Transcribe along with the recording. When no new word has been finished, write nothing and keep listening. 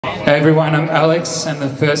Hey everyone, I'm Alex, and the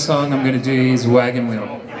first song I'm going to do is Wagon Wheel.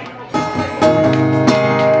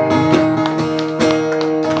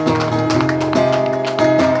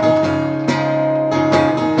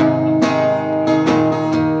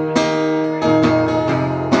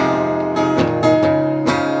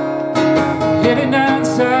 Heading down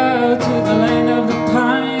south to the land of the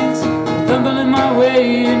pines, stumbling my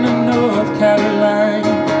way into North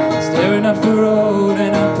Carolina, staring up the road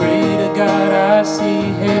and I pray to God I see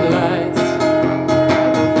headlights.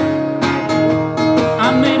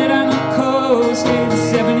 I made it on the coast in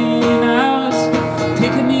 17 hours,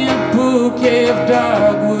 picking me a bouquet of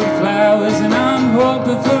dogwood flowers, and I'm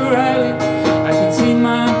hoping for Riley, I can see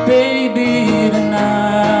my baby tonight.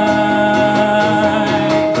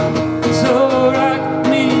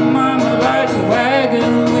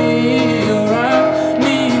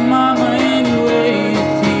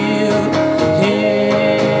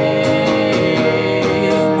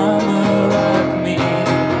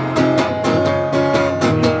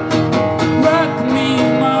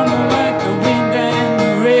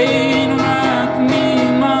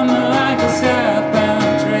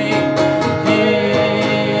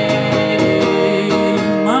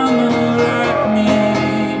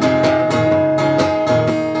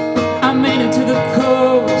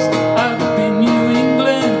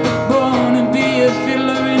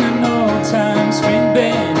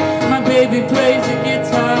 Baby plays the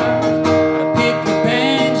guitar, I pick the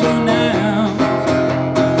banjo now.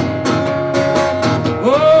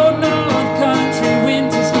 Oh, North Country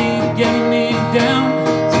winters keep getting me down.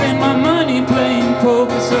 Spend my money playing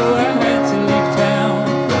poker, so I had to leave town.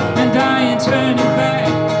 And I ain't turning back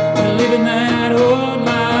to living that old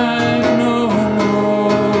life no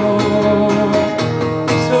more.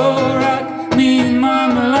 So rock me,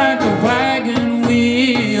 mama, like a wagon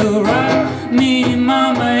wheel. Rock me,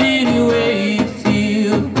 mama, anyway.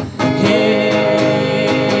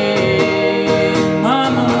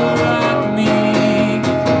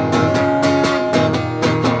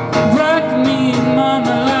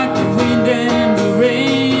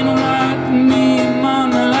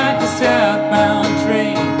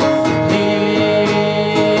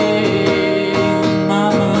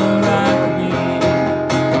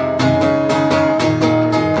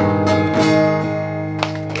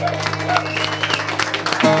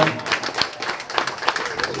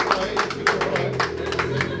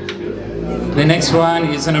 The next one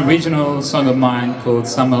is an original song of mine called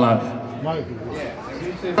Summer Love.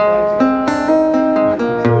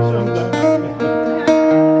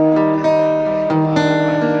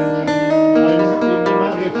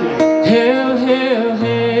 Hail, hail,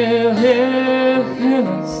 hail, hail,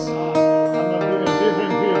 hails.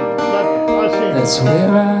 That's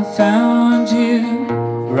where I found you,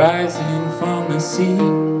 rising from the sea.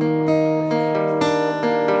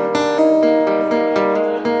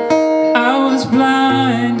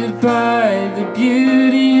 Blinded by the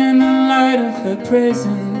beauty and the light of her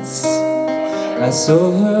presence, I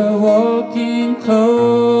saw her walking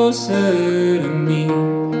closer to me.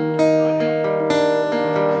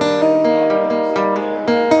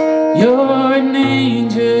 You're an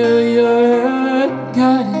angel, you're a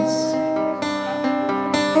goddess,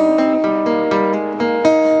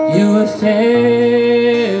 you're a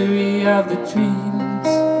fairy of the dreams.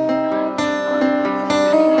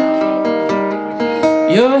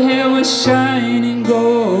 Your hair was shining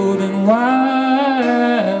gold and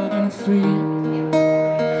wild and free.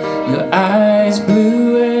 Your eyes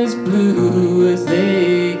blue as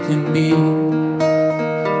they can be.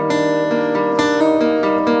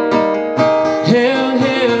 Hail,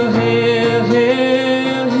 hail, hail,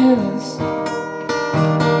 hail, hails.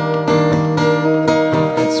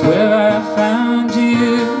 That's where I found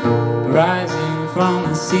you, rising from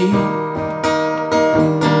the sea.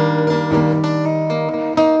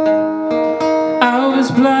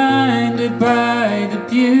 Blinded by the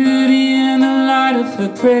beauty and the light of her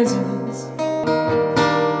presence,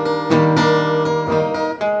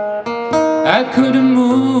 I couldn't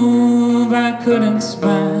move, I couldn't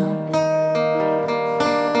smile.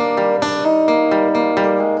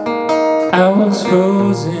 I was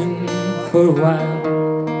frozen for a while.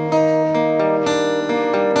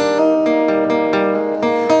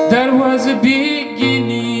 That was the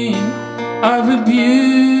beginning of a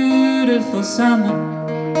beautiful summer,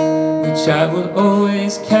 which I will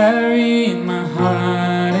always carry in my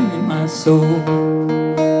heart and in my soul.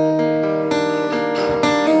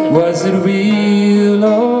 Was it real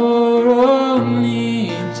or only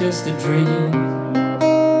just a dream?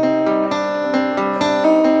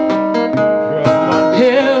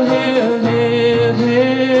 Hail, hail, hail,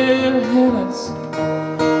 hail, hail us.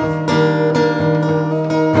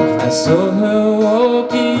 saw her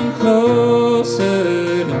walking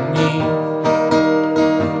closer to me.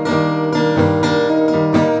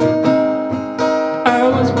 I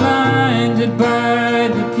was blinded by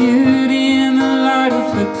the beauty and the light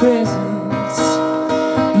of her presence.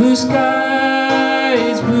 Blue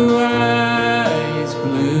skies, blue eyes,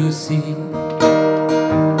 blue sea.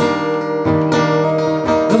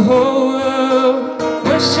 The whole world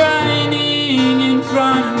was shining in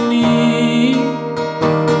front of me.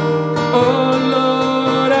 Oh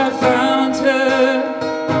Lord, I found her,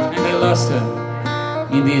 and I lost her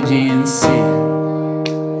in the Aegean Sea.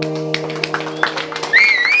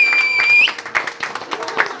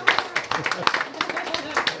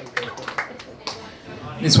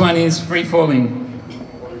 This one is Free Falling.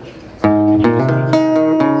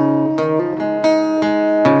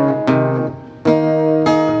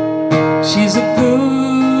 She's a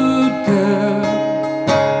good girl.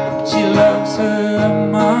 She loves her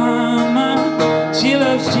mama. She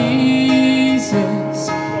loves Jesus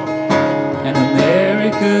and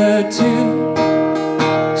America too.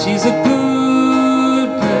 She's a good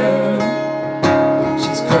girl.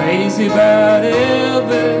 She's crazy about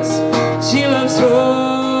Elvis. She loves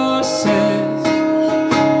horses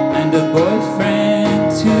and a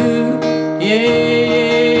boyfriend too. Yeah.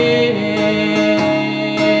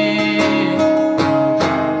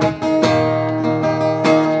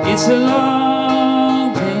 It's a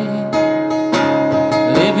long day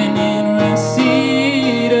living in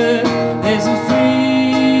Reseda. There's a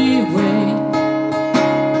freeway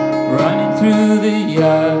running through the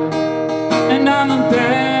yard, and I'm a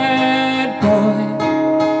bad boy,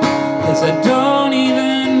 'cause I don't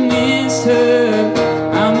even miss her.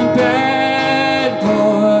 I'm a bad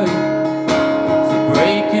boy for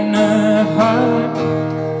breaking her heart,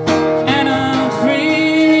 and I'm free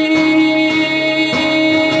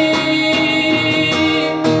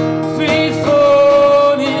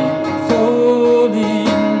falling, falling,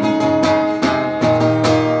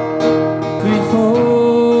 free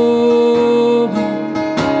falling.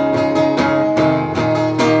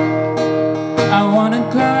 I wanna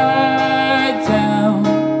glide down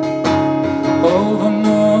over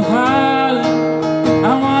Mulholland.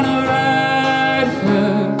 I wanna ride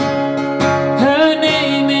her, her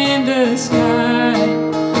name in the sky.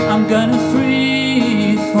 I'm gonna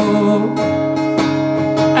free fall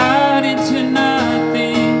out into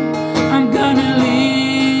nothing. I'm gonna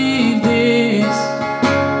leave this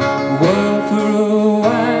world for a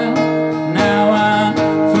while. Now I'm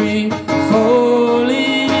free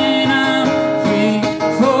falling, and I'm free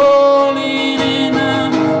falling, and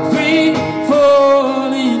I'm free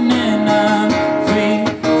falling, and I'm free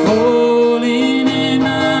falling, and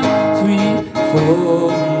I'm free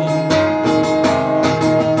falling,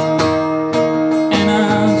 and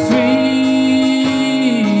I'm free,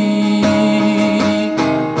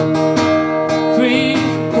 free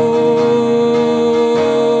falling,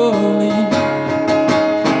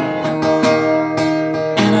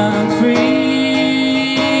 and I'm free,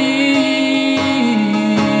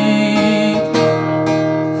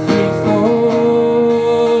 free falling.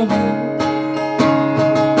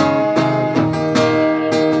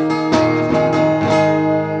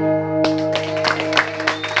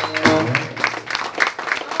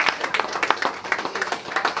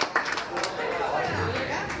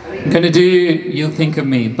 I'm gonna do You'll Think of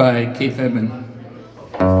Me by Keith Urban.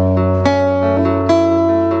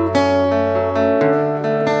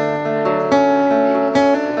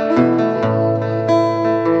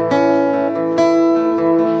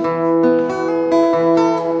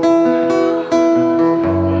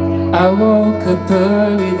 I woke up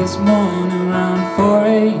early this morning around 4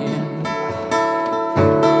 a.m.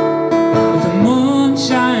 with the moon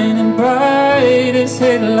shining bright as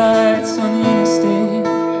headlights on the interstate.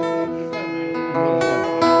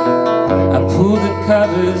 I pulled the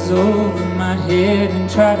covers over my head and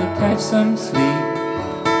tried to catch some sleep.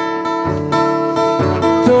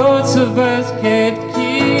 Thoughts of us kept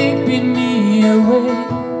keeping me awake.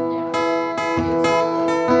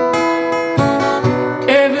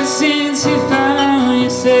 Ever since you found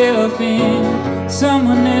yourself in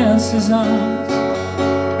someone else's arms,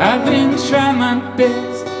 I've been trying my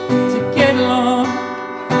best to get along,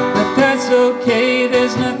 but that's okay,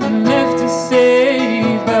 there's nothing left to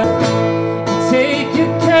say but take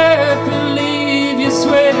your cap and leave your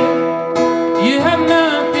sweater. You have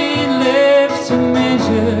nothing left to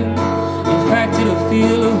measure. In fact, it'll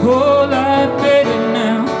feel a whole lot better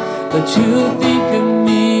now, but you'll think of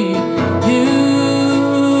me,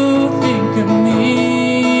 you'll think of me.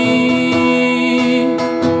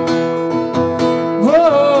 Whoa.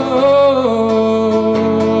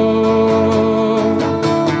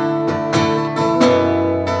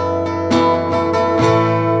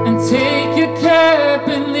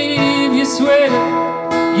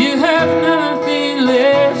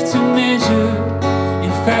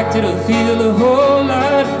 it'll feel a whole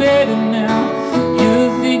lot better now.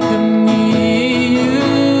 You think of me,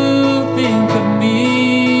 you think of me,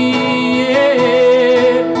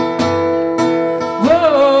 yeah. Whoa.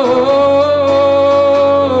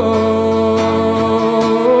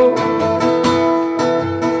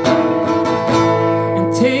 And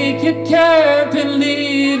take your cap and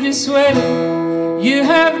leave your sweater. You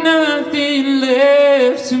have nothing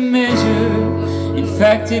left to measure. In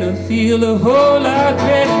fact, it'll feel a whole lot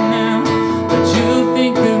better now. But you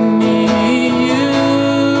think of me, you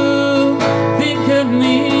think of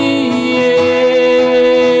me, yeah.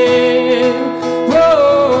 Whoa,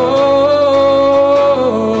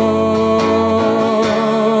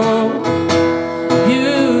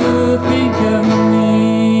 you think of me.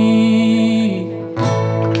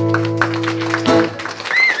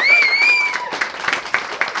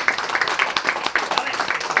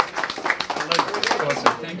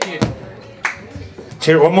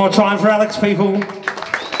 Cheer it one more time for Alex, people.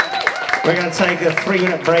 We're going to take a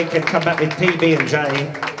 3-minute break and come back with PB and J.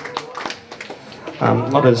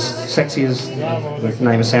 Not as sexy as the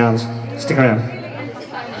name sounds. Stick around.